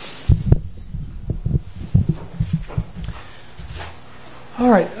All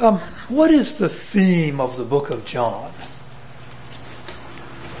right. What is the theme of the book of John?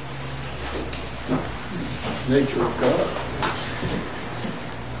 Nature of God.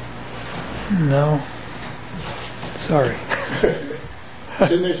 No. Sorry.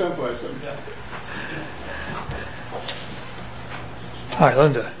 It's in there someplace. All right,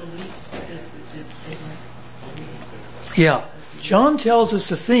 Linda. Yeah. John tells us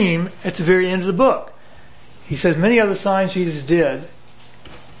the theme at the very end of the book. He says, many other signs Jesus did,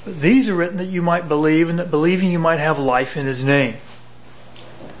 but these are written that you might believe, and that believing you might have life in His name.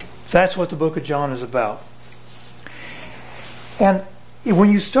 That's what the book of John is about. And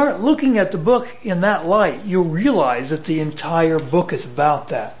when you start looking at the book in that light, you'll realize that the entire book is about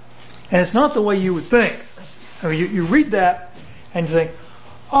that. And it's not the way you would think. I mean, you read that and you think,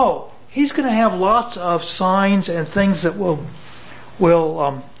 oh, he's going to have lots of signs and things that will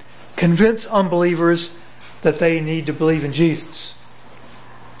convince unbelievers that they need to believe in Jesus.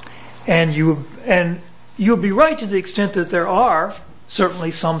 And you'll be right to the extent that there are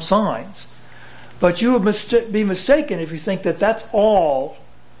certainly some signs. But you would be mistaken if you think that that's all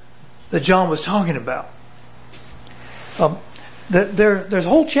that John was talking about. There's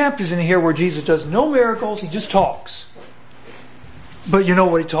whole chapters in here where Jesus does no miracles, He just talks. But you know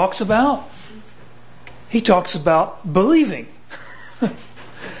what He talks about? He talks about believing.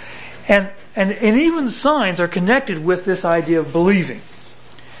 and even the signs are connected with this idea of believing.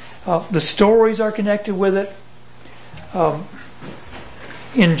 The stories are connected with it.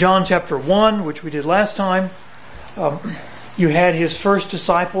 In John chapter 1, which we did last time, you had His first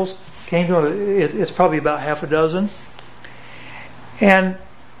disciples came to Him. It's probably about half a dozen. And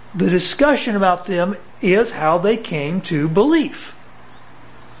the discussion about them is how they came to belief.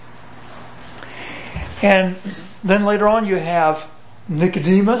 And then later on you have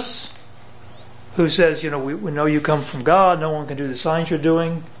Nicodemus, who says, we know you come from God, no one can do the signs you're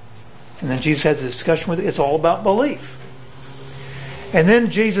doing. And then Jesus has a discussion with it. It's all about belief. And then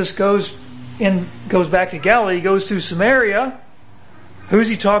Jesus goes back to Galilee, he goes through Samaria. Who's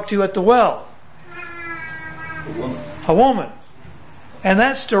He talk to at the well? A woman. And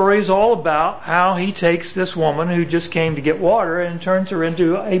that story is all about how He takes this woman who just came to get water and turns her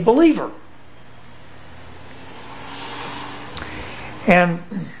into a believer. And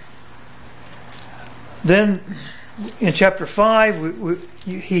then in chapter 5,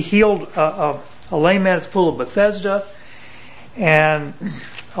 He healed a lame man at the pool of Bethesda. And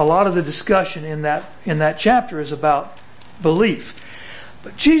a lot of the discussion in that chapter is about belief.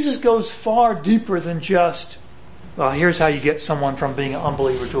 But Jesus goes far deeper than just, here's how you get someone from being an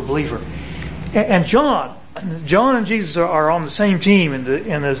unbeliever to a believer. And John and Jesus are on the same team in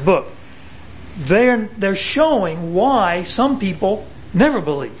this book. They're showing why some people never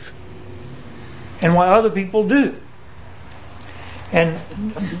believe and why other people do. And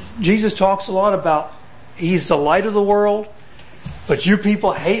Jesus talks a lot about He's the light of the world. But you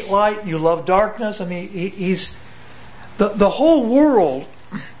people hate light, you love darkness. I mean, He's the whole world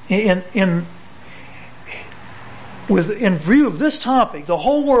in view of this topic, the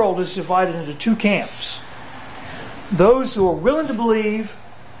whole world is divided into two camps. Those who are willing to believe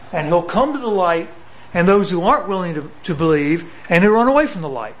and who'll come to the light, and those who aren't willing to believe and who run away from the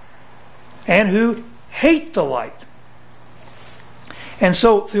light, and who hate the light. And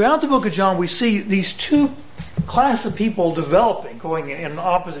so throughout the book of John we see these two class of people developing, going in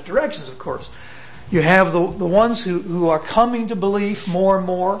opposite directions, of course. You have the ones who are coming to belief more and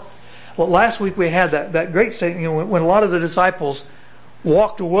more. Well, last week we had that great statement, when a lot of the disciples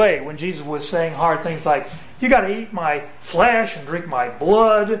walked away, when Jesus was saying hard things like, you got to eat my flesh and drink my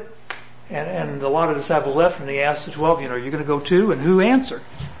blood. And a lot of disciples left, and He asked the 12, are you going to go too? And who answered?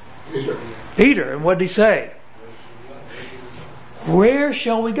 Peter. And what did He say? Where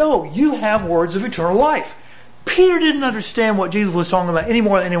shall we go? You have words of eternal life. Peter didn't understand what Jesus was talking about any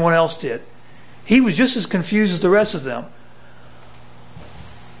more than anyone else did. He was just as confused as the rest of them.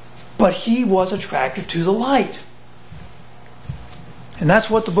 But he was attracted to the light. And that's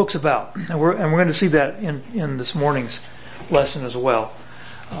what the book's about. And we're going to see that in this morning's lesson as well.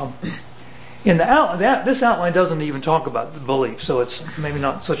 This outline doesn't even talk about the belief, so it's maybe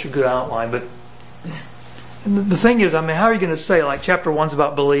not such a good outline. But the thing is, how are you going to say, like, chapter 1's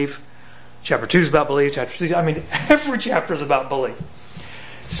about belief, chapter 2 is about belief, chapter 3, every chapter is about belief.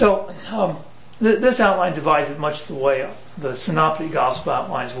 So this outline divides it much the way the synoptic gospel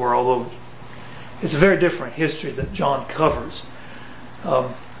outlines were, although it's a very different history that John covers.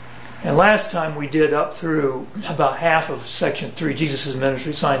 And last time we did up through about half of section 3, Jesus'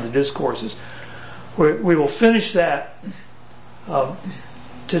 ministry, signs and discourses. We will finish that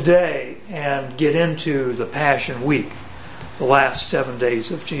today and get into the Passion Week. the last 7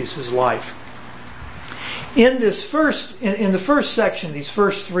 days of Jesus' life. In the first section, these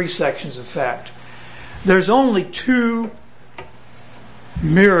first 3 sections, in fact, there's only 2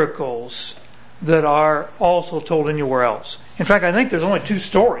 miracles that are also told anywhere else. In fact, I think there's only 2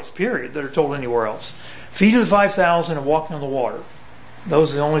 stories, period, that are told anywhere else. Feeding the 5,000 and walking on the water.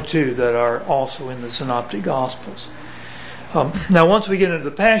 Those are the only 2 that are also in the Synoptic Gospels. Now, once we get into the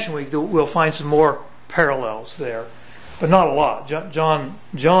Passion Week, we'll find some more parallels there, but not a lot. John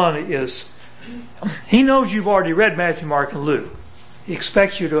is... He knows you've already read Matthew, Mark, and Luke. He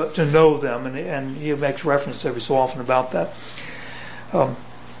expects you to know them, and he makes reference every so often about that.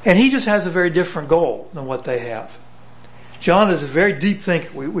 And he just has a very different goal than what they have. John is a very deep thinker.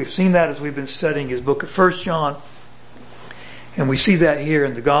 We've seen that as we've been studying his book of 1 John. And we see that here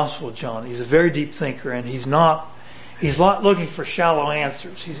in the Gospel of John. He's a very deep thinker, and he's not looking for shallow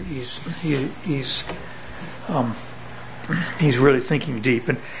answers. He's really thinking deep.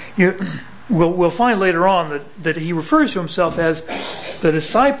 And we'll find later on that he refers to himself as the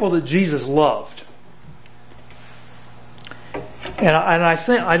disciple that Jesus loved. And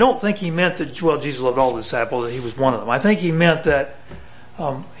I don't think he meant that, Jesus loved all the disciples, that he was one of them. I think he meant that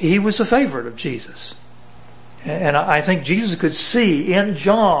he was a favorite of Jesus. And I think Jesus could see in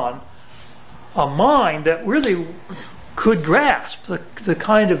John a mind that really could grasp the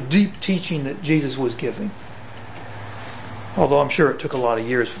kind of deep teaching that Jesus was giving. Although I'm sure it took a lot of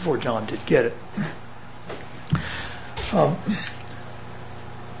years before John did get it. All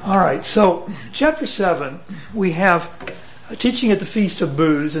right, so chapter 7, we have a teaching at the Feast of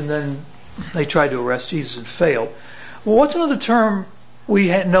Booths, and then they tried to arrest Jesus and failed. Well, what's another term we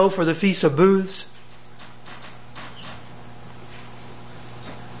know for the Feast of Booths?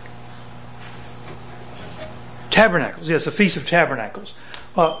 Tabernacles. Yes, the Feast of Tabernacles.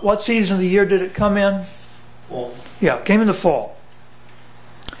 What season of the year did it come in? Fall. Yeah, it came in the fall.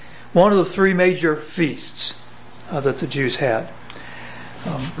 One of the 3 major feasts that the Jews had.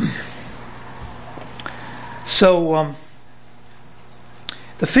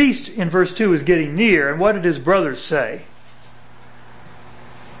 The feast in verse 2 is getting near, and what did his brothers say?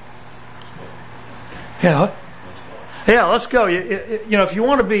 Yeah, let's go. If you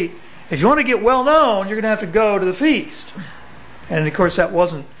want to get well known, you're going to have to go to the feast. And of course, that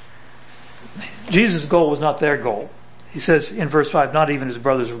wasn't Jesus' goal. Was not their goal. He says in verse 5, not even his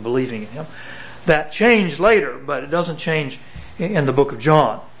brothers were believing in him. That changed later, but it doesn't change in the book of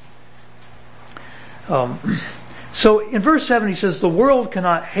John. So in verse 7 he says, the world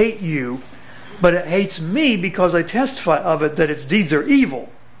cannot hate you, but it hates me because I testify of it that its deeds are evil.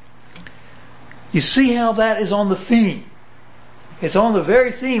 You see how that is on the theme. It's on the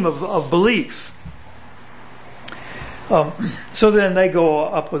very theme of belief. So then they go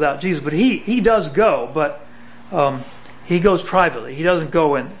up without Jesus, but he does go, but he goes privately. He doesn't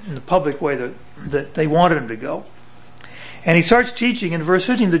go in the public way that they wanted him to go. And he starts teaching in verse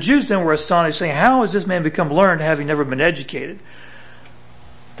 15. The Jews then were astonished, saying, how has this man become learned, having never been educated?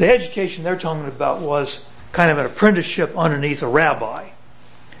 The education they're talking about was kind of an apprenticeship underneath a rabbi.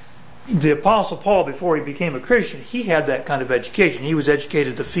 The Apostle Paul, before he became a Christian, he had that kind of education. He was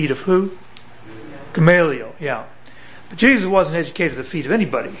educated at the feet of who? Gamaliel, yeah. But Jesus wasn't educated at the feet of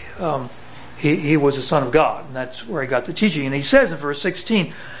anybody. He was the Son of God, and that's where he got the teaching. And he says in verse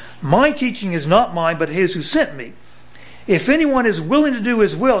 16, my teaching is not mine, but his who sent me. If anyone is willing to do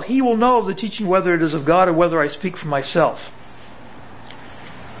his will, he will know of the teaching whether it is of God or whether I speak for myself.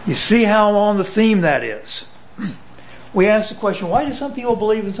 You see how on the theme that is. We ask the question, why do some people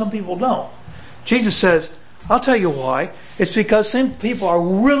believe and some people don't? Jesus says, I'll tell you why. It's because some people are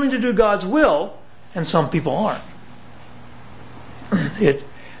willing to do God's will and some people aren't.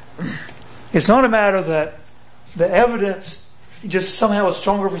 It's not a matter that the evidence just somehow is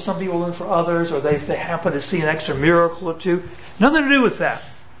stronger for some people than for others, or they happen to see an extra miracle or two. Nothing to do with that.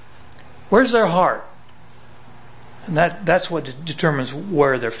 Where's their heart? And that's what determines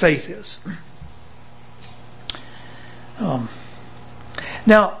where their faith is.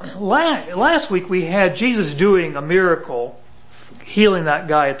 Now, last week we had Jesus doing a miracle, healing that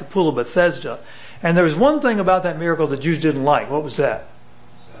guy at the pool of Bethesda. And there was one thing about that miracle the Jews didn't like. What was that?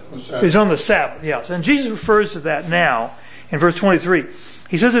 It was on the Sabbath, yes. And Jesus refers to that now in verse 23.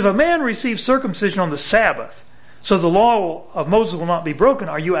 He says, if a man receives circumcision on the Sabbath, so the law of Moses will not be broken,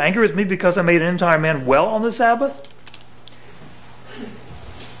 are you angry with me because I made an entire man well on the Sabbath?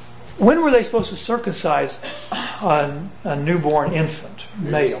 When were they supposed to circumcise a newborn infant,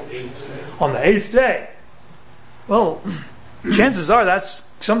 male? On the 8th day. Well, chances are that's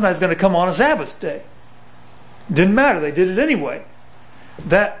sometimes going to come on a Sabbath day. Didn't matter, they did it anyway.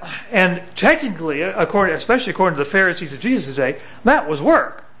 and technically, especially according to the Pharisees of Jesus' day, that was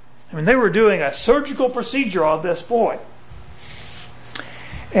work. I mean, they were doing a surgical procedure on this boy.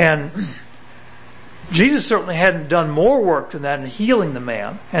 And Jesus certainly hadn't done more work than that in healing the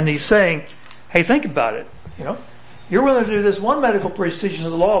man. And he's saying, hey, think about it. You're willing to do this one medical procedure, so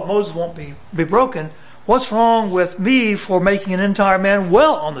the law of Moses won't be broken. What's wrong with me for making an entire man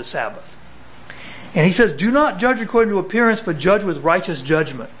well on the Sabbath? And he says, do not judge according to appearance, but judge with righteous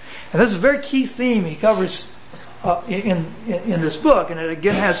judgment. And this is a very key theme he covers in this book, and it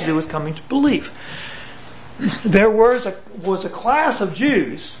again has to do with coming to belief. There was a class of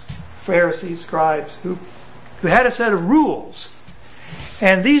Jews, Pharisees, scribes, who had a set of rules.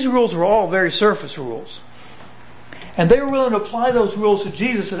 And these rules were all very surface rules. And they were willing to apply those rules to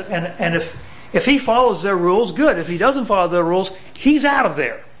Jesus, and if he follows their rules, good. If he doesn't follow their rules, he's out of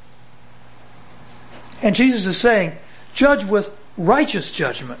there. And Jesus is saying, judge with righteous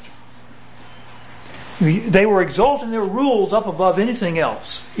judgment. They were exalting their rules up above anything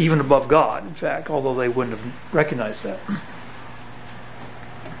else, even above God, in fact, although they wouldn't have recognized that.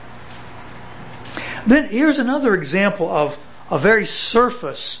 Then here's another example of a very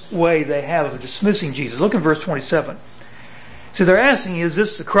surface way they have of dismissing Jesus. Look in verse 27. So they're asking, is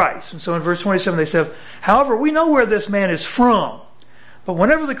this the Christ? And so in verse 27 they said, however, we know where this man is from. But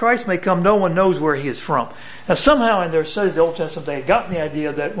whenever the Christ may come, no one knows where he is from. Now somehow in their study of the Old Testament, they had gotten the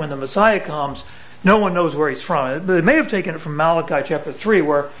idea that when the Messiah comes, no one knows where he's from. They may have taken it from Malachi chapter 3,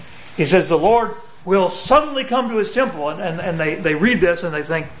 where he says the Lord will suddenly come to his temple. And they read this and they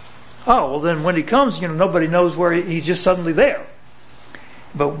think, oh, well then when he comes, nobody knows where he's just suddenly there.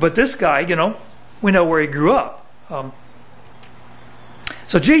 But this guy, we know where he grew up.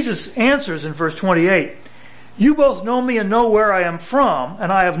 So Jesus answers in verse 28, you both know me and know where I am from,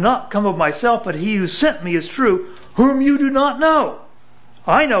 and I have not come of myself, but he who sent me is true, whom you do not know.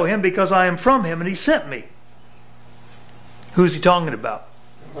 I know him because I am from him, and he sent me. Who's he talking about?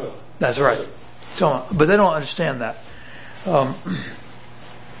 That's right. But they don't understand that. And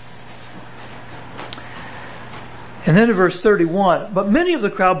then in verse 31, but many of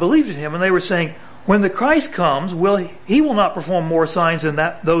the crowd believed in him, and they were saying, when the Christ comes, he will not perform more signs than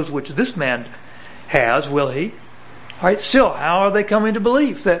those which this man has, will he? All right, still, how are they coming to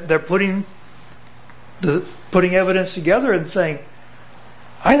believe? That they're putting evidence together and saying,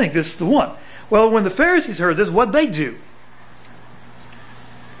 I think this is the one. Well, when the Pharisees heard this, what'd they do?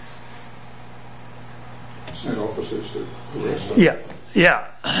 Send officers to arrest him. Yeah.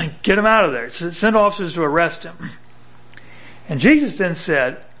 Get him out of there. Send officers to arrest him. And Jesus then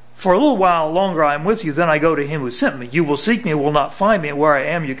said, for a little while longer I am with you, then I go to him who sent me. You will seek me and will not find me, and where I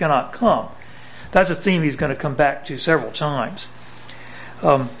am you cannot come. That's a theme he's going to come back to several times.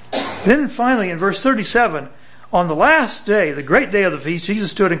 Then finally in verse 37, on the last day, the great day of the feast,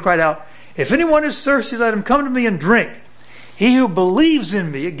 Jesus stood and cried out, if anyone is thirsty, let him come to me and drink. He who believes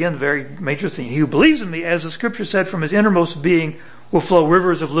in me, again, very major theme, he who believes in me, as the scripture said, from his innermost being will flow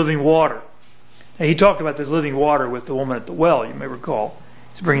rivers of living water. And he talked about this living water with the woman at the well, you may recall.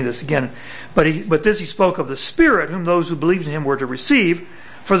 He's bringing this again. But this he spoke of the Spirit, whom those who believed in him were to receive,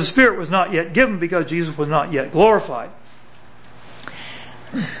 for the Spirit was not yet given because Jesus was not yet glorified.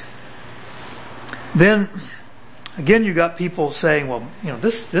 Then, again, you got people saying, well,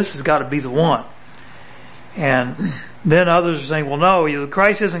 this has got to be the one. And then others are saying, well, no,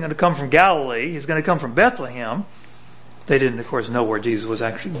 Christ isn't going to come from Galilee. He's going to come from Bethlehem. They didn't, of course, know where Jesus was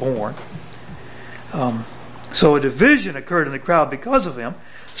actually born. So a division occurred in the crowd because of him.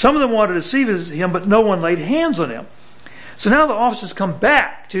 Some of them wanted to seize him, but no one laid hands on him. So now the officers come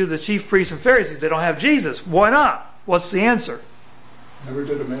back to the chief priests and Pharisees. They don't have Jesus. Why not? What's the answer? Never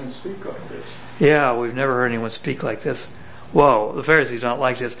did a man speak like this. Yeah, we've never heard anyone speak like this. Whoa, the Pharisees don't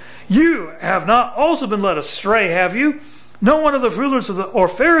like this. You have not also been led astray, have you? No one of the rulers or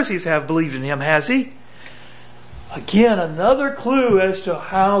Pharisees have believed in him, has he? Again, another clue as to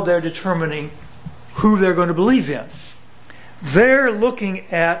how they're determining who they're going to believe in. They're looking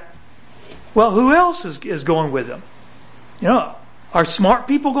at, well, who else is going with them? Are smart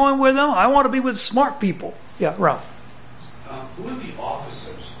people going with them? I want to be with smart people. Yeah, Ralph. Who are the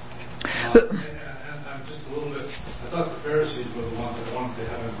officers? And I'm just a little bit, I thought the Pharisees were the ones that wanted to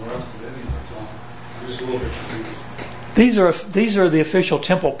have him arrested anyway, so I'm just a little bit confused. These are the official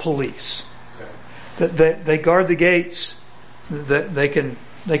temple police. Okay. They guard the gates. They can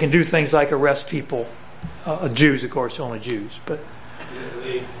do things like arrest people. Jews, of course, only Jews. But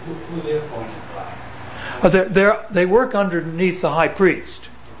who are they appointed by? They work underneath the high priest.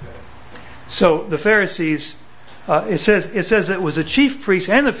 Okay. So the Pharisees, it says it was the chief priests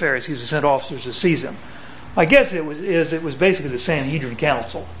and the Pharisees who sent officers to seize him. I guess it was basically the Sanhedrin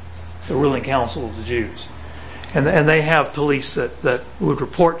Council, the ruling council of the Jews. And they have police that would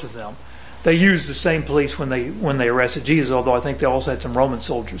report to them. They used the same police when they arrested Jesus, although I think they also had some Roman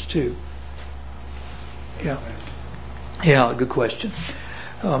soldiers too. Yeah, good question.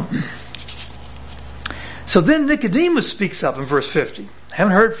 So then Nicodemus speaks up in verse 50. I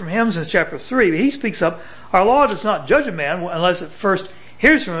haven't heard from him since chapter 3, but he speaks up. Our law does not judge a man unless it first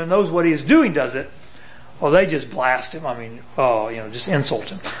hears from him and knows what he is doing, does it? Well, they just blast him. I mean, just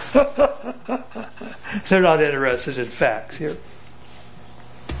insult him. They're not interested in facts here.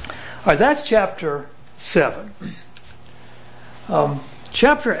 All right, that's chapter 7.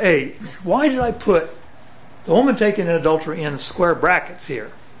 Chapter 8. Why did I put the woman taken in adultery in square brackets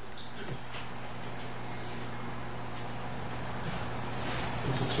here?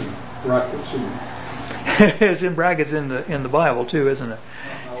 It's in brackets. It's in brackets in the Bible too, isn't it?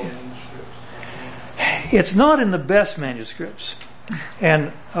 It's not in the best manuscripts,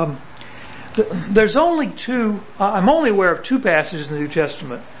 and there's only two. I'm only aware of two passages in the New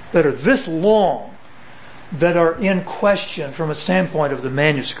Testament that are this long, that are in question from a standpoint of the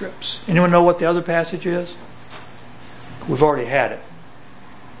manuscripts. Anyone know what the other passage is? We've already had it.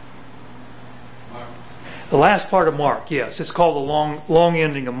 The last part of Mark, yes. It's called the long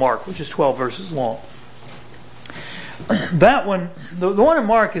ending of Mark, which is 12 verses long. That one, the one in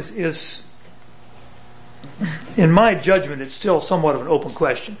Mark is, in my judgment, it's still somewhat of an open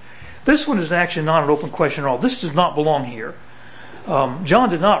question. This one is actually not an open question at all. This does not belong here. John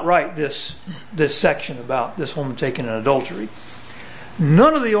did not write this section about this woman taken in adultery.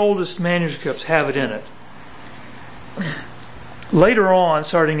 None of the oldest manuscripts have it in it. Later on,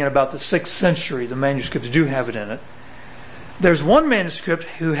 starting in about the 6th century, the manuscripts do have it in it. There's one manuscript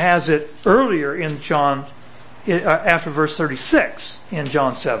who has it earlier in John, after verse 36 in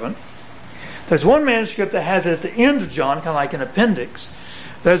John 7. There's one manuscript that has it at the end of John, kind of like an appendix.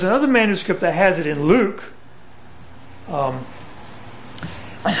 There's another manuscript that has it in Luke.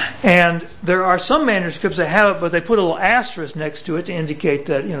 And there are some manuscripts that have it, but they put a little asterisk next to it to indicate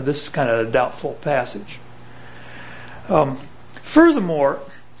that this is kind of a doubtful passage. Furthermore,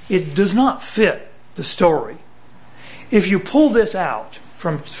 it does not fit the story. If you pull this out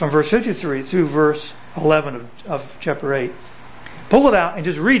from verse 53 through verse 11 of chapter 8, pull it out and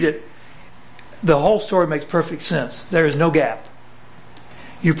just read it, the whole story makes perfect sense. There is no gap.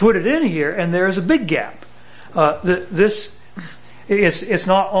 You put it in here and there is a big gap. It's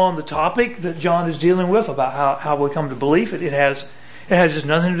not on the topic that John is dealing with about how we come to belief. It has just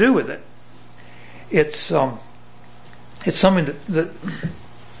nothing to do with it. It's something that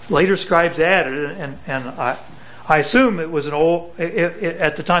later scribes added, and I assume it was an old.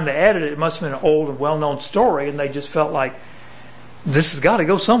 At the time they added it, it must have been an old and well-known story, and they just felt like this has got to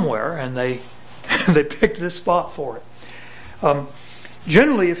go somewhere, and they picked this spot for it.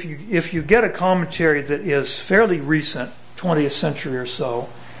 Generally, if you get a commentary that is fairly recent, 20th century or so,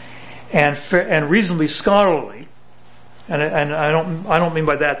 and reasonably scholarly, and I don't mean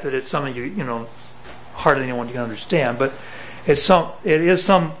by that it's something hardly anyone can understand, but it's a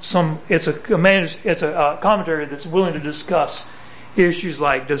commentary that's willing to discuss issues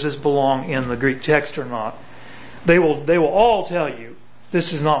like, does this belong in the Greek text or not? They will all tell you this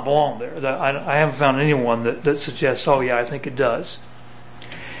does not belong there. I haven't found anyone that suggests, oh yeah, I think it does.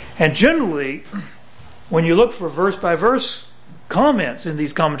 And generally, when you look for verse by verse comments in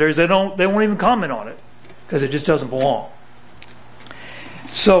these commentaries, they won't even comment on it because it just doesn't belong.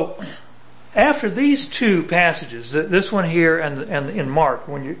 So after these two passages, this one here and in Mark,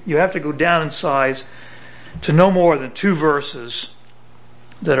 when you have to go down in size to no more than 2 verses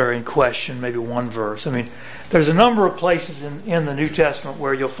that are in question, maybe 1 verse. I mean, there's a number of places in the New Testament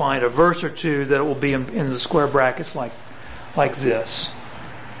where you'll find a verse or two that will be in the square brackets like this.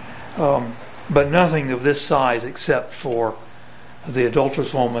 But nothing of this size except for the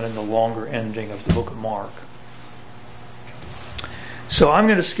adulterous woman and the longer ending of the book of Mark. So I'm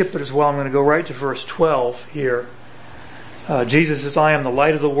going to skip it as well. I'm going to go right to verse 12 here. Jesus says, I am the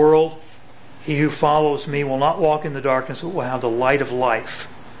light of the world. He who follows me will not walk in the darkness, but will have the light of life.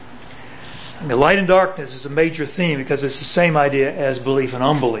 And the light and darkness is a major theme because it's the same idea as belief and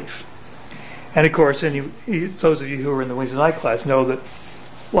unbelief. And of course, those of you who are in the Wednesday night class know that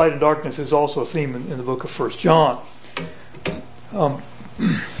light and darkness is also a theme in the book of 1 John.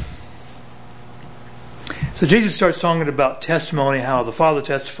 So Jesus starts talking about testimony, how the Father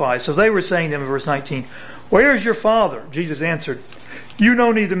testifies. So they were saying to him in verse 19, where is your Father? Jesus answered, you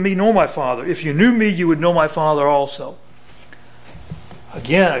know neither me nor my Father. If you knew me, you would know my Father also.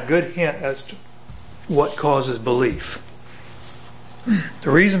 Again, a good hint as to what causes belief.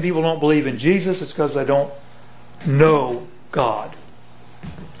 The reason people don't believe in Jesus is because they don't know God.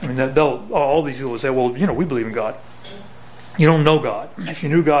 I mean, all these people will say, well, we believe in God. You don't know God. If you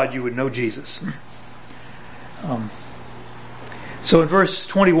knew God, you would know Jesus. So in verse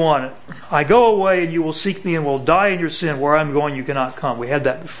 21, I go away and you will seek me and will die in your sin. Where I'm going, you cannot come. We had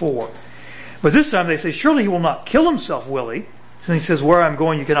that before. But this time they say, surely he will not kill himself, will he? And he says, where I'm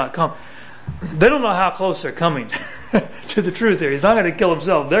going, you cannot come. They don't know how close they're coming to the truth here. He's not going to kill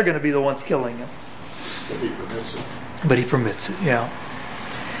himself. They're going to be the ones killing him. But he permits it. But he permits it, yeah.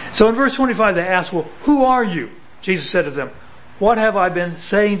 So in verse 25 they ask, well, who are you? Jesus said to them, what have I been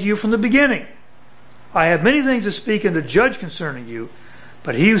saying to you from the beginning? I have many things to speak and to judge concerning you,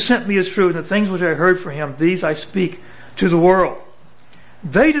 but he who sent me is true, and the things which I heard from him, these I speak to the world.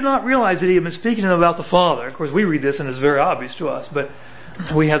 They did not realize that he had been speaking to them about the Father. Of course, we read this and it's very obvious to us, but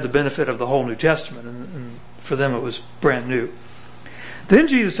we have the benefit of the whole New Testament, and for them it was brand new. Then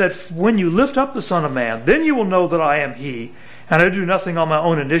Jesus said, when you lift up the Son of Man, then you will know that I am he, and I do nothing on my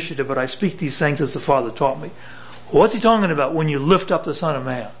own initiative, but I speak these things as the Father taught me. What's he talking about when you lift up the Son of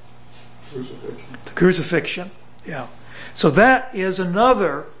Man? Crucifixion. The crucifixion, yeah. So that is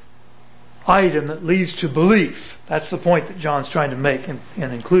another item that leads to belief. That's the point that John's trying to make in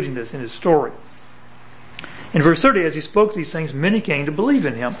including this in his story. In verse 30, as he spoke these things, many came to believe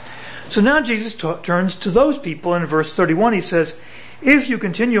in him. So now Jesus turns to those people. In verse 31, he says, if you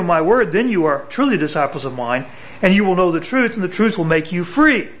continue in my word, then you are truly disciples of mine, and you will know the truth, and the truth will make you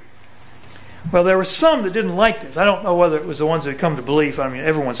free. Well, there were some that didn't like this. I don't know whether it was the ones that had come to belief. I mean,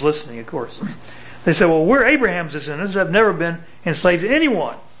 everyone's listening, of course. They said, well, we're Abraham's descendants, have never been enslaved to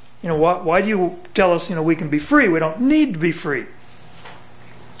anyone. Why do you tell us, we can be free? We don't need to be free.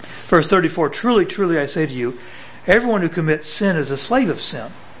 Verse 34, truly, truly, I say to you, everyone who commits sin is a slave of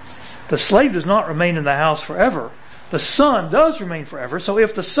sin. The slave does not remain in the house forever. The Son does remain forever. So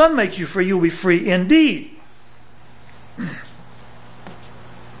if the Son makes you free, you'll be free indeed.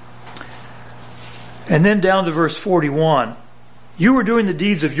 And then down to verse 41. You were doing the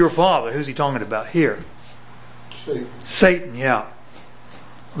deeds of your father. Who's he talking about here? Satan, yeah.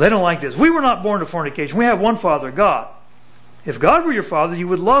 They don't like this. We were not born to fornication. We have one Father, God. If God were your Father, you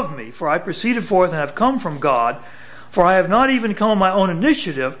would love me, for I proceeded forth and have come from God, for I have not even come on my own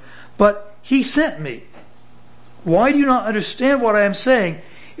initiative, but he sent me. Why do you not understand what I am saying?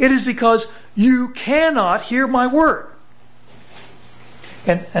 It is because you cannot hear my word.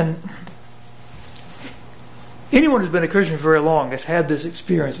 And anyone who's been a Christian for very long has had this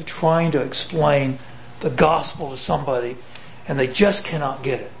experience of trying to explain the gospel to somebody, and they just cannot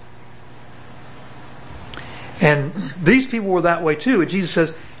get it. And these people were that way too. And Jesus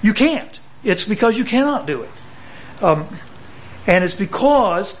says, you can't. It's because you cannot do it. And it's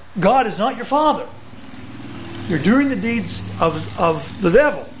because God is not your Father. You're doing the deeds of the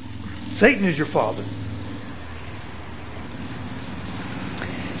devil. Satan is your father.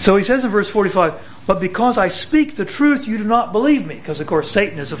 So he says in verse 45, but because I speak the truth, you do not believe me. Because, of course,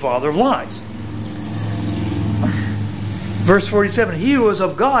 Satan is the father of lies. Verse 47, he who is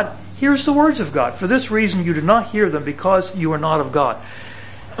of God hears the words of God. For this reason you do not hear them, because you are not of God.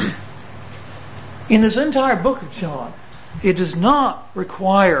 In this entire book of John, it does not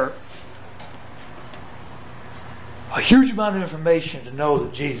require a huge amount of information to know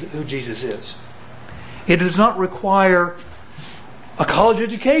that who Jesus is. It does not require a college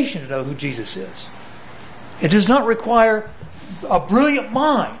education to know who Jesus is. It does not require a brilliant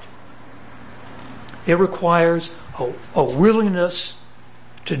mind. It requires a willingness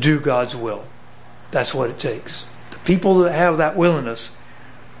to do God's will. That's what it takes. The people that have that willingness,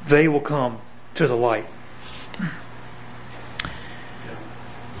 they will come to the light.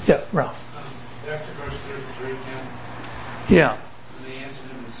 Yeah, Ralph. Back to verse 33 again. Yeah. And they answered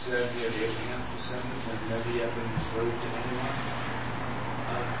him and said, we have Abraham's descendants and never yet been enslaved to anyone.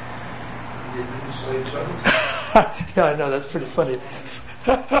 You've been enslaved to others? Yeah, I know, that's pretty funny.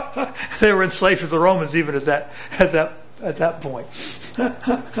 They were enslaved to the Romans even at that point.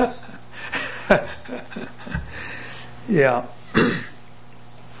 Yeah.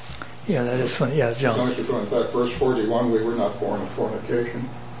 Yeah, that is funny. Yeah, John. As long as you're going back, verse 41, we were not born of fornication.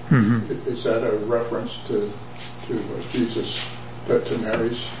 Mm-hmm. Is that a reference to Jesus, to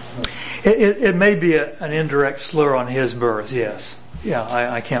Mary's? It may be an indirect slur on his birth, yes. Yeah,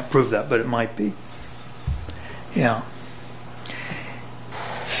 I can't prove that, but it might be. Yeah.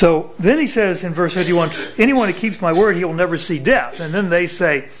 So then he says in verse 51, anyone who keeps my word, he will never see death. And then they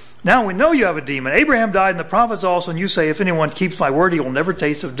say, now we know you have a demon. Abraham died and the prophets also, and you say, if anyone keeps my word, he will never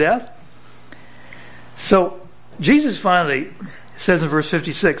taste of death. So Jesus finally says in verse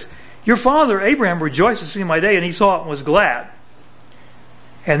 56, your father Abraham rejoiced to see my day, and he saw it and was glad.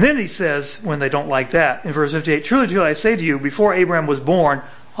 And then he says, when they don't like that, in verse 58, truly, truly, I say to you, before Abraham was born,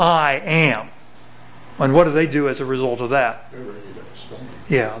 I am. And what do they do as a result of that?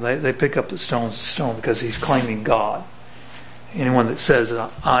 Yeah, they pick up the stone because he's claiming God. Anyone that says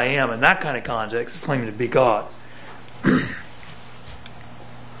I am in that kind of context is claiming to be God.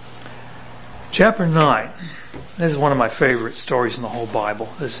 Chapter 9. This is one of my favorite stories in the whole Bible.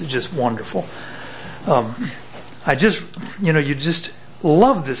 This is just wonderful. You just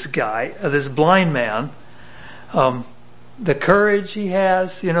love this guy, this blind man. The courage he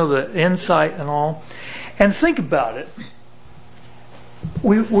has, the insight and all. And think about it.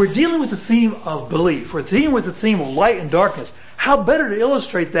 We're dealing with the theme of belief. We're dealing with the theme of light and darkness. How better to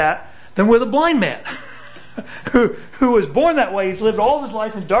illustrate that than with a blind man who was born that way? He's lived all his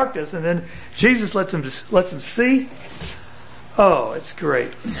life in darkness, and then Jesus lets him see. Oh, it's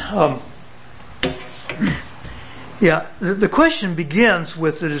great. The question begins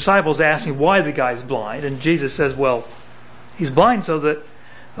with the disciples asking why the guy's blind, and Jesus says, "Well, he's blind so that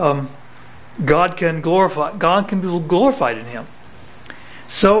God can be glorified in him."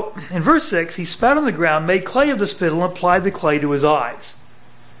 So, in verse 6, he spat on the ground, made clay of the spittle, and applied the clay to his eyes.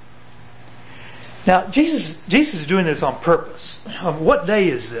 Now, Jesus is doing this on purpose. What day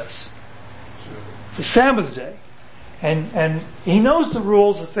is this? It's a Sabbath day. And he knows the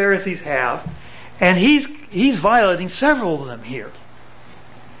rules the Pharisees have, and he's violating several of them here.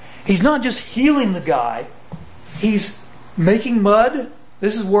 He's not just healing the guy. He's making mud.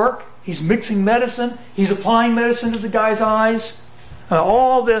 This is work. He's mixing medicine. He's applying medicine to the guy's eyes.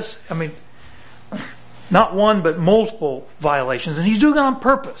 All this, not one but multiple violations, and he's doing it on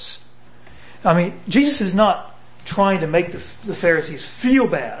purpose. Jesus is not trying to make the Pharisees feel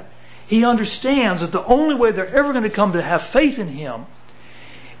bad. He understands that the only way they're ever going to come to have faith in him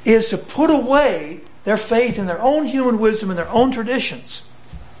is to put away their faith in their own human wisdom and their own traditions.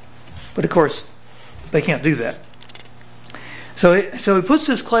 But of course, they can't do that. So he puts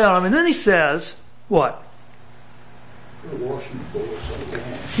this clay on him, and then he says, what? Go wash in the pool of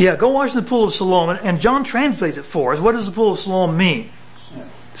Siloam. Yeah, go wash in the pool of Siloam. And John translates it for us. What does the pool of Siloam mean?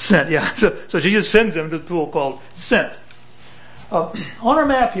 Sent, yeah. So Jesus sends them to the pool called Sent. On our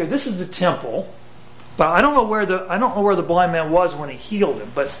map here, this is the temple. But I don't know where the blind man was when he healed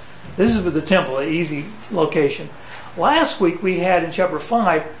him. But this is the temple, an easy location. Last week we had in chapter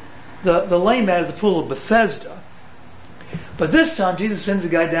 5 the lame man at the pool of Bethesda. But this time Jesus sends the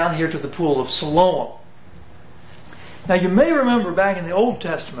guy down here to the pool of Siloam. Now you may remember back in the Old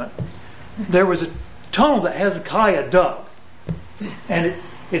Testament, there was a tunnel that Hezekiah dug. And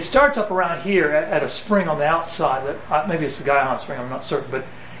it starts up around here at a spring on the outside. Maybe it's the Gihon spring, I'm not certain. But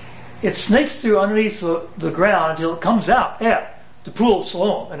it snakes through underneath the ground until it comes out at the pool of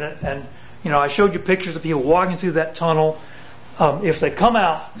Siloam. And I showed you pictures of people walking through that tunnel. If they come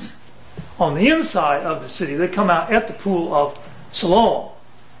out on the inside of the city, they come out at the pool of Siloam.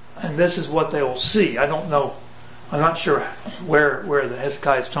 And this is what they will see. I don't know. I'm not sure where the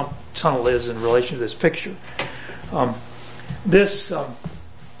Hezekiah's tunnel is in relation to this picture. There's kind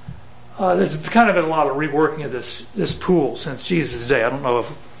of been a lot of reworking of this pool since Jesus' day. I don't know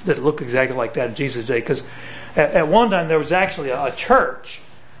if it looked exactly like that in Jesus' day, because at one time there was actually a church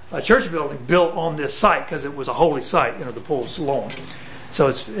building built on this site because it was a holy site, the pool of Siloam.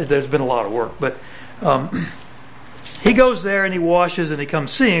 So there's been a lot of work. But he goes there and he washes and he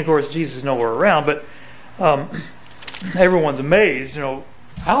comes seeing. Of course, Jesus is nowhere around, but everyone's amazed,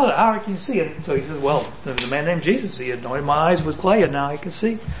 how can you see it? So he says, well, there was a man named Jesus. He anointed my eyes with clay and now I can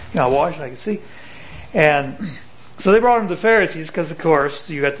see. I washed and I can see. And so they brought him to the Pharisees because, of course,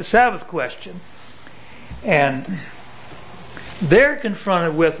 you got the Sabbath question. And they're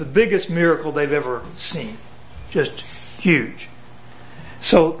confronted with the biggest miracle they've ever seen. Just huge.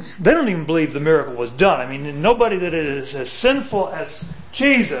 So they don't even believe the miracle was done. Nobody that is as sinful as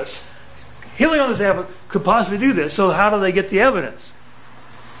Jesus, healing on the Sabbath, could possibly do this. So how do they get the evidence?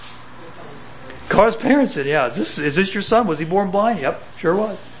 Car's parents said, yeah, is this your son? Was he born blind? Yep, sure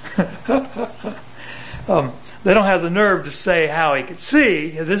was. They don't have the nerve to say how he could see.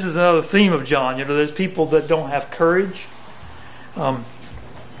 This is another theme of John. There's people that don't have courage. But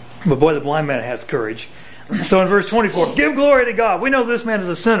boy, the blind man has courage. So in verse 24, give glory to God. We know this man is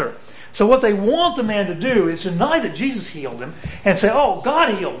a sinner. So what they want the man to do is deny that Jesus healed him and say, oh,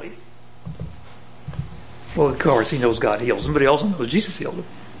 God healed me. Well, of course, he knows God heals him, but he also knows Jesus healed him.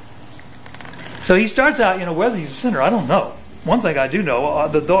 So he starts out, whether he's a sinner, I don't know. One thing I do know,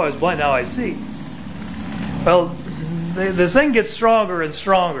 though I was blind, now I see. Well, the thing gets stronger and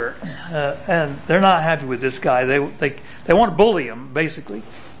stronger, and they're not happy with this guy. They want to bully him, basically.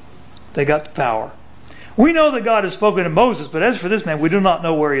 They got the power. We know that God has spoken to Moses, but as for this man, we do not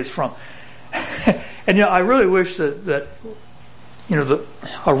know where he is from. And I really wish that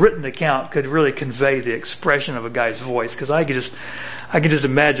a written account could really convey the expression of a guy's voice, because I can just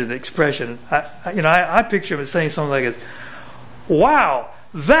imagine the expression. I picture him as saying something like this: "Wow,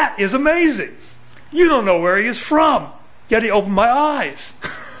 that is amazing! You don't know where he is from, yet he opened my eyes."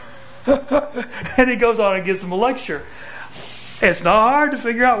 And he goes on and gives them a lecture. It's not hard to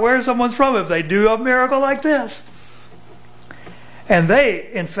figure out where someone's from if they do a miracle like this. And they,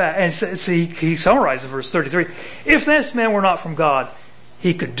 in fact, and so he summarizes verse 33, if this man were not from God,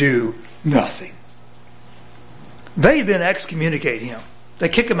 he could do nothing. They then excommunicate him. They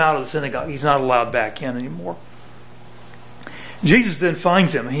kick him out of the synagogue. He's not allowed back in anymore. Jesus then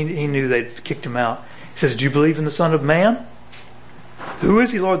finds him. He knew they'd kicked him out. He says, "Do you believe in the Son of Man? Who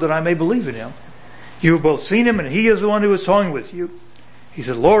is he, Lord, that I may believe in him? You have both seen him, and he is the one who is talking with you." He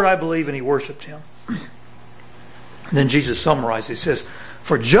said, "Lord, I believe," and he worshipped him. And then Jesus summarizes. He says,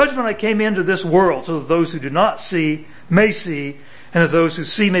 "For judgment I came into this world, so that those who do not see may see, and that those who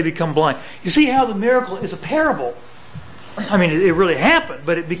see may become blind." You see how the miracle is a parable. I mean, it really happened,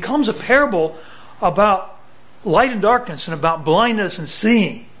 but it becomes a parable about light and darkness and about blindness and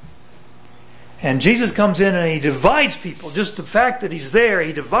seeing. And Jesus comes in and he divides people. Just the fact that he's there,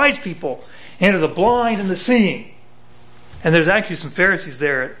 he divides people into the blind and the seeing. And there's actually some Pharisees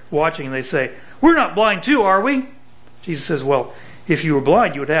there watching, and they say, "We're not blind too, are we?" Jesus says, "Well, if you were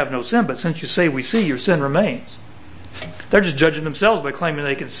blind, you would have no sin, but since you say we see, your sin remains." They're just judging themselves by claiming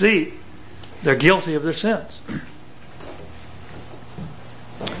they can see. They're guilty of their sins.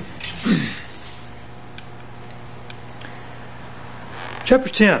 Chapter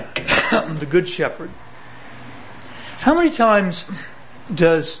 10, the Good Shepherd. How many times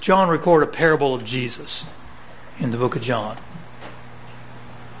does John record a parable of Jesus in the book of John?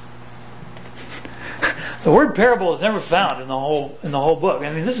 The word parable is never found in the whole book.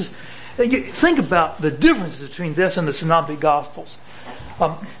 I mean, think about the difference between this and the Synoptic Gospels.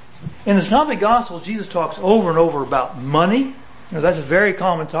 In the Synoptic Gospels, Jesus talks over and over about money. That's a very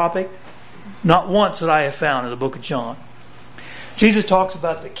common topic. Not once that I have found in the book of John. Jesus talks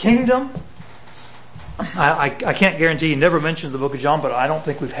about the kingdom. I can't guarantee he never mentioned the book of John, but I don't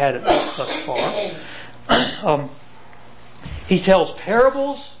think we've had it thus far. He tells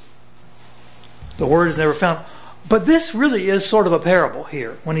parables. The word is never found. But this really is sort of a parable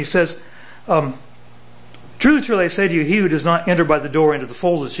here. When he says, "Truly, truly, I say to you, he who does not enter by the door into the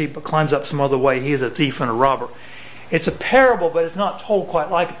fold of the sheep, but climbs up some other way, he is a thief and a robber." It's a parable, but it's not told quite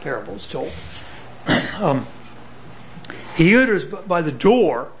like a parable is told. He who enters by the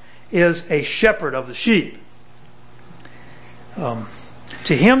door is a shepherd of the sheep.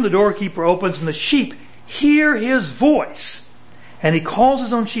 To him the doorkeeper opens, and the sheep hear his voice, and he calls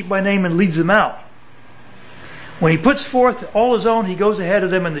his own sheep by name and leads them out. When he puts forth all his own, he goes ahead of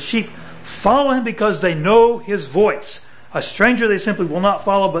them, and the sheep follow him because they know his voice. A stranger they simply will not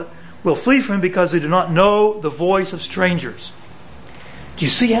follow, but will flee from him because they do not know the voice of strangers. Do you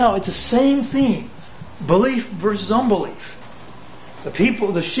see how it's the same theme? Belief versus unbelief.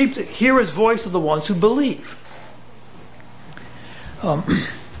 The sheep that hear his voice are the ones who believe. And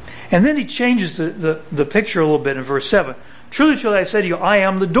then he changes the picture a little bit in verse 7. "Truly, truly, I say to you, I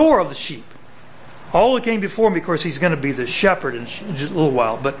am the door of the sheep. All that came before me," of course, he's going to be the shepherd in just a little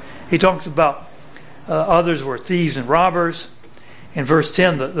while. But he talks about others were thieves and robbers. In verse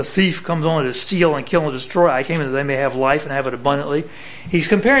 10, the thief comes only to steal and kill and destroy. I came that they may have life and have it abundantly. He's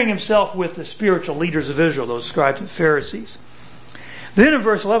comparing himself with the spiritual leaders of Israel, those scribes and Pharisees. Then in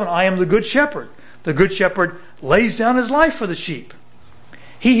verse 11, "I am the good shepherd. The good shepherd lays down his life for the sheep.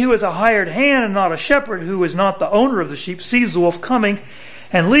 He who is a hired hand and not a shepherd, who is not the owner of the sheep, sees the wolf coming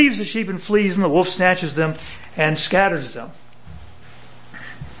and leaves the sheep and flees, and the wolf snatches them and scatters them."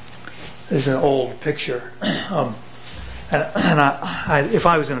 This is an old picture. And if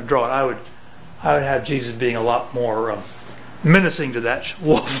I was going to draw it, I would have Jesus being a lot more menacing to that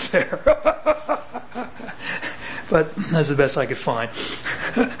wolf there. But that's the best I could find.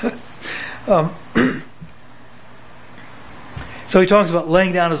 So he talks about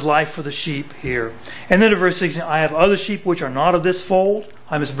laying down his life for the sheep here. And then in verse 16, "I have other sheep which are not of this fold.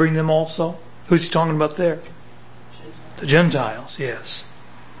 I must bring them also." Who's he talking about there? The Gentiles, yes.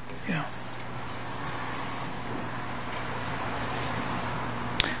 Yeah.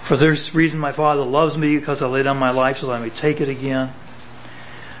 "For this reason my Father loves me, because I lay down my life so that I may take it again."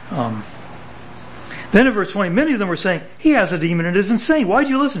 Then in verse 20, many of them were saying, "He has a demon and is insane. Why do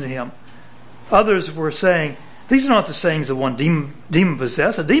you listen to him?" Others were saying, "These are not the sayings of one demon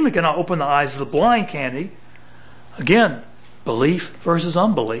possessed. A demon cannot open the eyes of the blind, can he?" Again, belief versus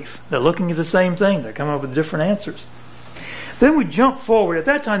unbelief. They're looking at the same thing. They're coming up with different answers. Then we jump forward. At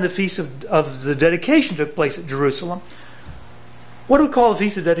that time, the Feast of the Dedication took place at Jerusalem. What do we call the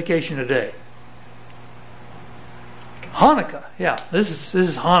Feast of Dedication today? Hanukkah. Yeah, this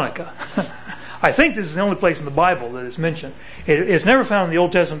is Hanukkah. I think this is the only place in the Bible that it's mentioned. It's never found in the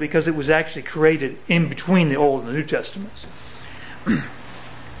Old Testament because it was actually created in between the Old and the New Testaments.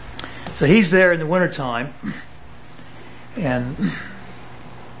 So he's there in the wintertime, and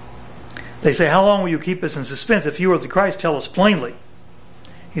they say, how long will you keep us in suspense? If you are the Christ, tell us plainly.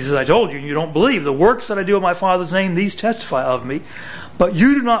 He says, I told you, and you don't believe. The works that I do in my Father's name, these testify of me. But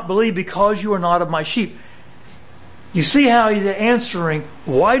you do not believe because you are not of my sheep. You see how he's answering,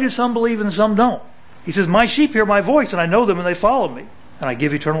 why do some believe and some don't? He says, my sheep hear my voice, and I know them, and they follow me, and I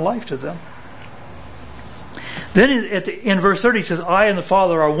give eternal life to them. Then in verse 30, he says, I and the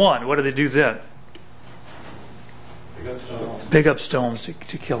Father are one. What do they do then? Pick up stones to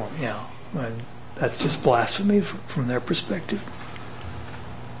kill him. Yeah, and that's just blasphemy from their perspective.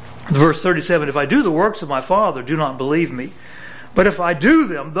 Verse 37, if I do the works of my Father, do not believe me. But if I do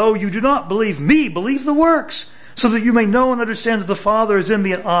them, though you do not believe me, believe the works, so that you may know and understand that the Father is in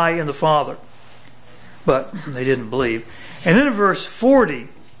me and I in the Father. But they didn't believe. And then in verse 40,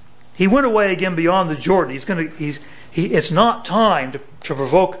 he went away again beyond the Jordan. It's not time to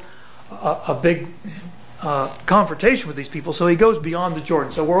provoke a big confrontation with these people, so he goes beyond the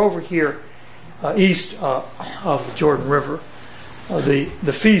Jordan. So we're over here east of the Jordan River.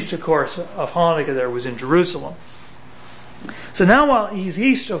 The feast, of course, of Hanukkah there was in Jerusalem. So now while he's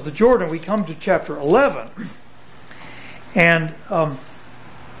east of the Jordan, we come to chapter 11. And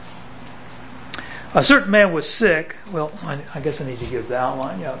a certain man was sick. Well, I guess I need to give the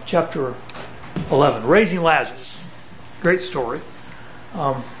outline. Yeah, chapter 11, raising Lazarus. Great story.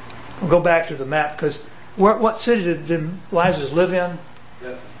 We'll go back to the map, because what city did Lazarus live in?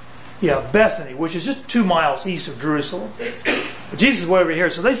 Yeah, Bethany, which is just 2 miles east of Jerusalem. But Jesus was over here,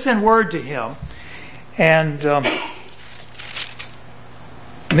 so they send word to him. And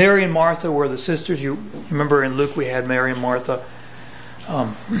Mary and Martha were the sisters. You remember in Luke we had Mary and Martha.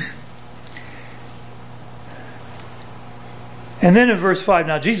 And then in verse 5,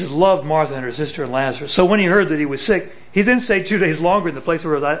 now Jesus loved Martha and her sister and Lazarus. So when he heard that he was sick, he then stayed 2 days longer in the place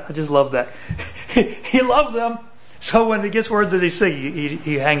where I just love that. He loved them. So when he gets word that he's sick,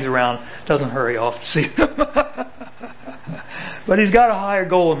 he hangs around, doesn't hurry off to see them. But he's got a higher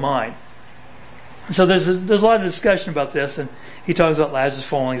goal in mind. So there's a lot of discussion about this, and he talks about Lazarus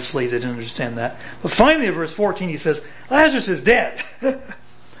falling asleep. They didn't understand that. But finally in verse 14 he says, Lazarus is dead.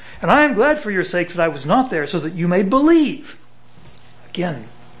 And I am glad for your sakes that I was not there, so that you may believe. Again,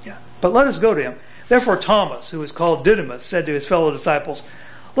 yeah. But let us go to him. Therefore Thomas, who is called Didymus, said to his fellow disciples,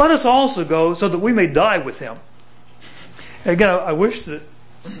 let us also go so that we may die with him. Again, I wish that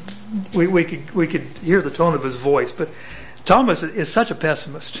we could hear the tone of his voice, but Thomas is such a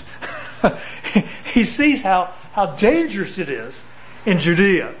pessimist. He sees how dangerous it is in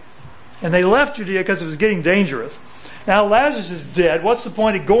Judea. And they left Judea because it was getting dangerous. Now Lazarus is dead. What's the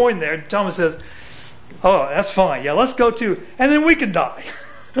point of going there? Thomas says, oh, that's fine. Yeah, let's go too. And then we can die.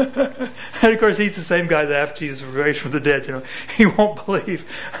 And of course he's the same guy that after Jesus was raised from the dead, he won't believe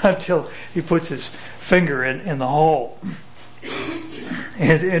until he puts his finger in the hole.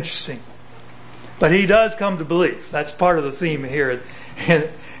 And interesting. But he does come to believe. That's part of the theme here in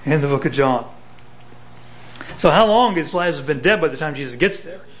the book of John. So how long has Lazarus been dead by the time Jesus gets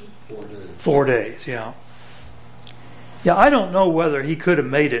there? 4 days. 4 days, yeah. Yeah, I don't know whether he could have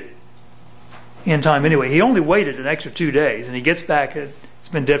made it in time anyway. He only waited an extra 2 days, and he gets back, he's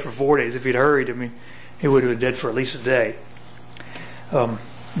been dead for 4 days. If he'd hurried, he would have been dead for at least a day.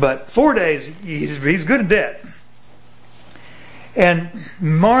 But 4 days, he's good and dead. And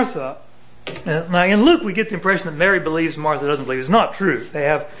Martha, now in Luke we get the impression that Mary believes, Martha doesn't believe. It's not true. They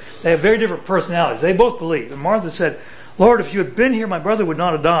have very different personalities. They both believe. And Martha said, Lord, if you had been here, my brother would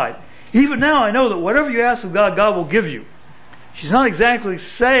not have died. Even now I know that whatever you ask of God, God will give you. She's not exactly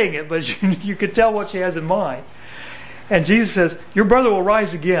saying it, but you could tell what she has in mind. And Jesus says, your brother will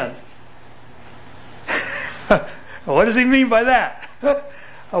rise again. What does he mean by that?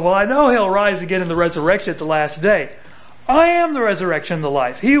 Well, I know he'll rise again in the resurrection at the last day. I am the resurrection and the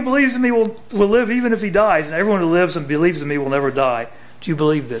life. He who believes in me will live even if he dies, and everyone who lives and believes in me will never die. Do you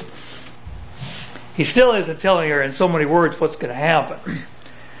believe this? He still isn't telling her in so many words what's going to happen.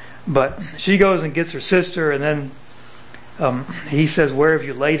 But she goes and gets her sister, and then he says, where have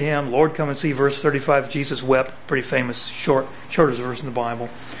you laid him? Lord, come and see. Verse 35, Jesus wept. Pretty famous, shortest verse in the Bible,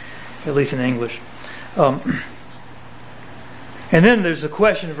 at least in English. And then there's a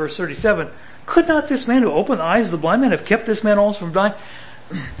question in verse 37. Could not this man who opened the eyes of the blind man have kept this man also from dying?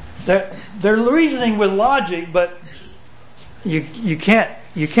 They're reasoning with logic, but you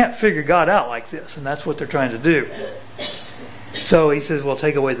can't figure God out like this, and that's what they're trying to do. So he says, well,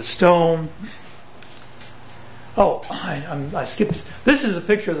 take away the stone. Oh, I skipped this. This is a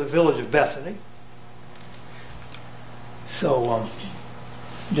picture of the village of Bethany. So,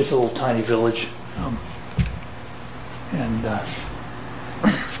 just a little tiny village.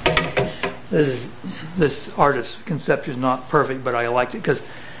 This artist's conception is not perfect, but I liked it because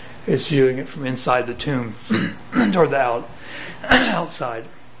it's viewing it from inside the tomb toward the outside.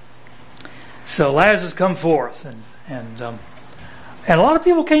 So Lazarus come forth, and a lot of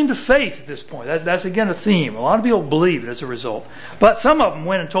people came to faith at this point. That's again a theme. A lot of people believed as a result, but some of them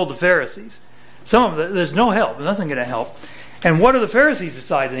went and told the Pharisees. Some of them, there's no help. There's nothing going to help. And what do the Pharisees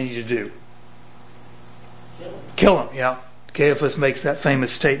decide they need to do? Kill him. Yeah. Caiaphas makes that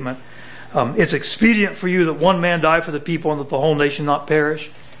famous statement. It's expedient for you that one man die for the people and that the whole nation not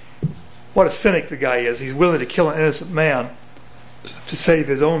perish. What a cynic the guy is. He's willing to kill an innocent man to save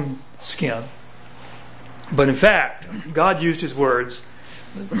his own skin. But in fact, God used his words.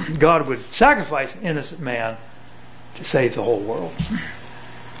 God would sacrifice an innocent man to save the whole world.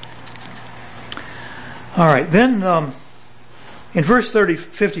 All right, then in verse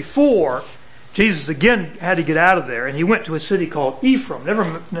 54, Jesus again had to get out of there, and he went to a city called Ephraim.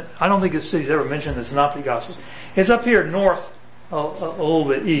 I don't think this city's ever mentioned in the Synoptic Gospels. It's up here north, a little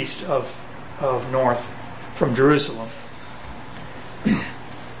bit east of north from Jerusalem.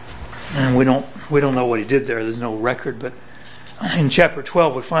 And we don't know what he did there. There's no record, but in chapter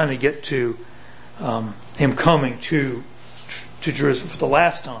 12 we finally get to him coming to Jerusalem for the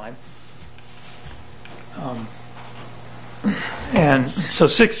last time. And so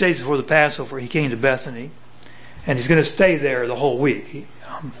 6 days before the Passover, he came to Bethany, and he's going to stay there the whole week.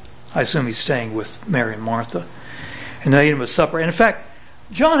 I assume he's staying with Mary and Martha, and they eat him a supper. And in fact,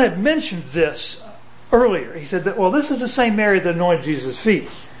 John had mentioned this earlier. He said that, well, this is the same Mary that anointed Jesus' feet.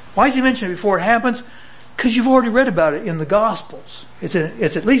 Why does he mention it before it happens? Because you've already read about it in the Gospels. It's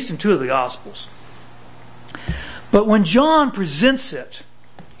at least in 2 of the Gospels. But when John presents it,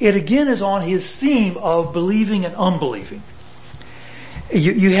 it again is on his theme of believing and unbelieving.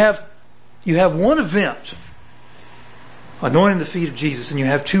 You have one event, anointing the feet of Jesus, and you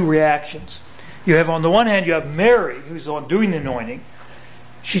have 2 reactions. You have, on the one hand, you have Mary, who's on doing the anointing.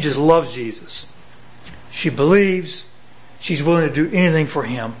 She just loves Jesus. She believes. She's willing to do anything for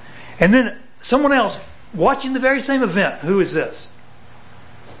him. And then someone else watching the very same event. Who is this?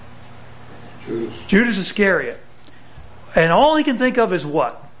 Judas Iscariot. And all he can think of is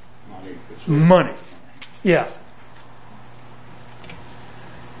what? Money. Yeah.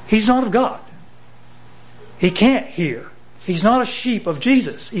 He's not of God. He can't hear. He's not a sheep of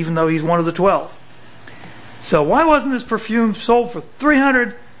Jesus, even though he's one of the 12. So why wasn't this perfume sold for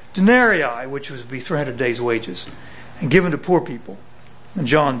 300 denarii, which would be 300 days' wages, and given to poor people? And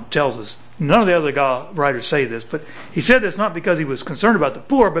John tells us, none of the other writers say this, but he said this not because he was concerned about the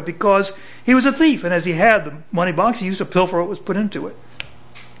poor, but because he was a thief, and as he had the money box, he used to pilfer what was put into it.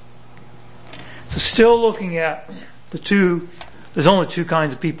 So still looking at the 2, there's only 2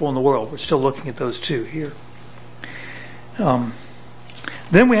 kinds of people in the world. We're still looking at those 2 here.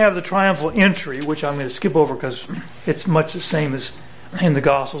 Then we have the triumphal entry, which I'm going to skip over because it's much the same as in the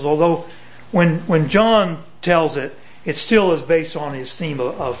Gospels. Although when John tells it, it still is based on his theme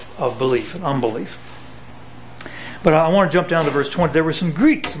of belief and unbelief. But I want to jump down to verse 20. There were some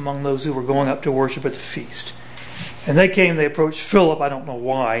Greeks among those who were going up to worship at the feast. And they approached Philip. I don't know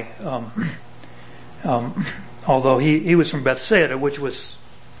why. Although he was from Bethsaida, which was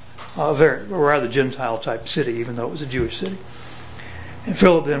a rather Gentile type city, even though it was a Jewish city. And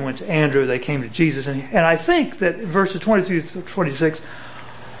Philip then went to Andrew. They came to Jesus. And I think that verses 23 to 26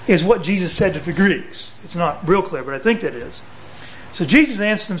 is what Jesus said to the Greeks. It's not real clear, but I think that is. So Jesus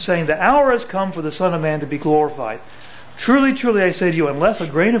answered them, saying, "The hour has come for the Son of Man to be glorified. Truly, truly, I say to you, unless a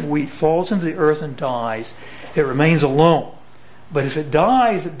grain of wheat falls into the earth and dies, it remains alone. But if it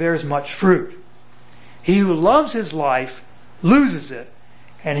dies, it bears much fruit. He who loves his life loses it,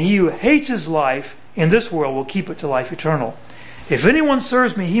 and he who hates his life in this world will keep it to life eternal. If anyone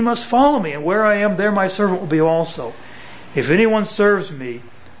serves me, he must follow me, and where I am, there my servant will be also. If anyone serves me,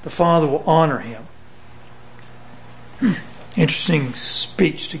 the Father will honor him." Interesting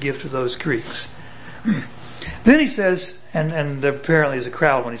speech to give to those Greeks. Then he says, and there apparently is a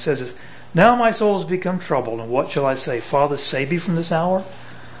crowd when he says this, "Now my soul has become troubled, and what shall I say? Father, save me from this hour?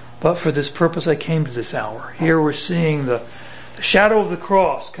 But for this purpose I came to this hour." Here we're seeing the shadow of the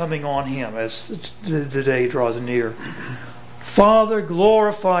cross coming on him as the day draws near. "Father,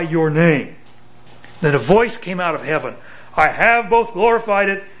 glorify your name." Then a voice came out of heaven. I have both glorified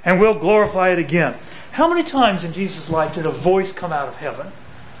it and will glorify it again. How many times in Jesus' life did a voice come out of heaven?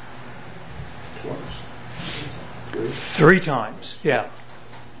 Twice. 3 times. Yeah.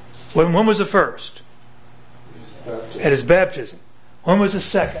 When was the first? Baptism. At his baptism. When was the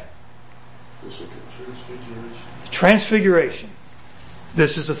second? Transfiguration.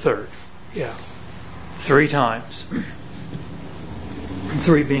 This is the third. Yeah. 3 times.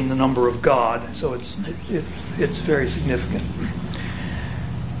 3 being the number of God, so it's very significant.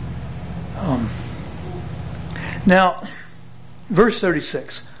 Now, verse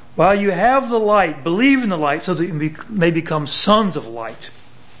 36. While you have the light, believe in the light so that you may become sons of light.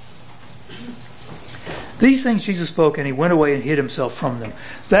 These things Jesus spoke, and he went away and hid himself from them.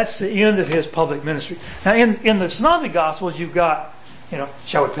 That's the end of his public ministry. Now, in the Synoptic Gospels, you've got,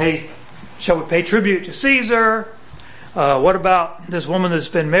 shall we pay tribute to Caesar? What about this woman that's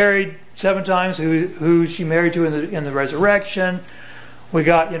been married 7 times? Who she married to in the resurrection? We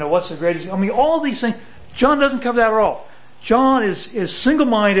got, what's the greatest? All these things. John doesn't cover that at all. John is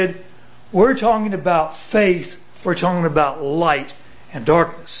single-minded. We're talking about faith. We're talking about light and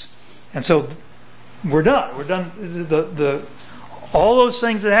darkness. And so we're done. We're done. All those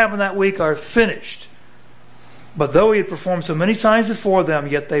things that happened that week are finished. But though he had performed so many signs before them,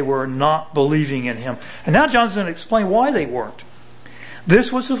 yet they were not believing in him. And now John's going to explain why they weren't.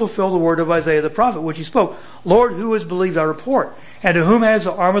 This was to fulfill the word of Isaiah the prophet, which he spoke. Lord, who has believed our report? And to whom has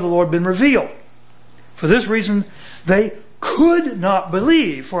the arm of the Lord been revealed? For this reason, they could not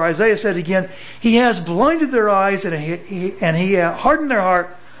believe. For Isaiah said again, He has blinded their eyes and he hardened their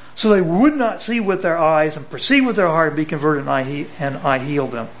heart, so they would not see with their eyes and perceive with their heart and be converted, and I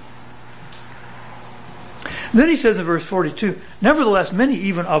healed them. Then he says in verse 42, Nevertheless, many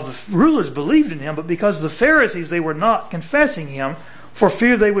even of the rulers believed in him, but because of the Pharisees they were not confessing him, for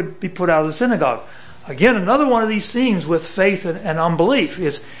fear they would be put out of the synagogue. Again, another one of these themes with faith and unbelief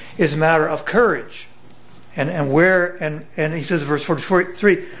is a matter of courage. And he says in verse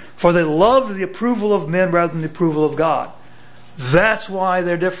 43, For they loved the approval of men rather than the approval of God. That's why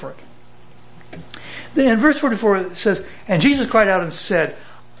they're different. Then in verse 44 it says, And Jesus cried out and said,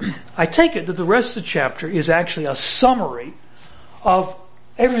 I take it that the rest of the chapter is actually a summary of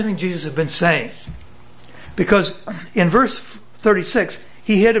everything Jesus had been saying. Because in verse 36,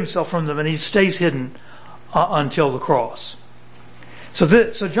 he hid himself from them and he stays hidden until the cross. So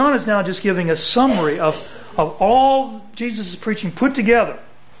John is now just giving a summary of all Jesus' preaching put together.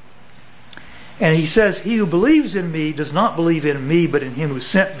 And he says, He who believes in me does not believe in me, but in him who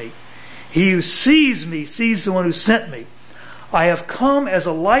sent me. He who sees me sees the one who sent me. I have come as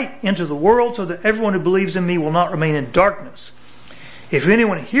a light into the world so that everyone who believes in me will not remain in darkness. If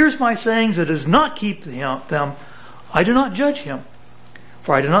anyone hears my sayings and does not keep them, I do not judge him.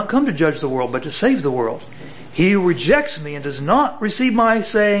 For I did not come to judge the world, but to save the world. He who rejects me and does not receive my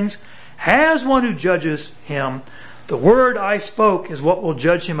sayings has one who judges him. The word I spoke is what will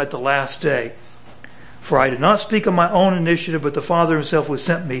judge him at the last day. For I did not speak of my own initiative, but the Father himself who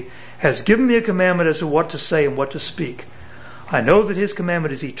sent me has given me a commandment as to what to say and what to speak. I know that his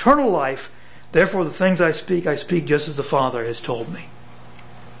commandment is eternal life. Therefore the things I speak just as the Father has told me.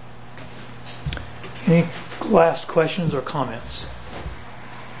 Any last questions or comments?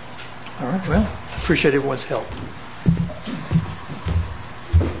 All right, well, appreciate everyone's help.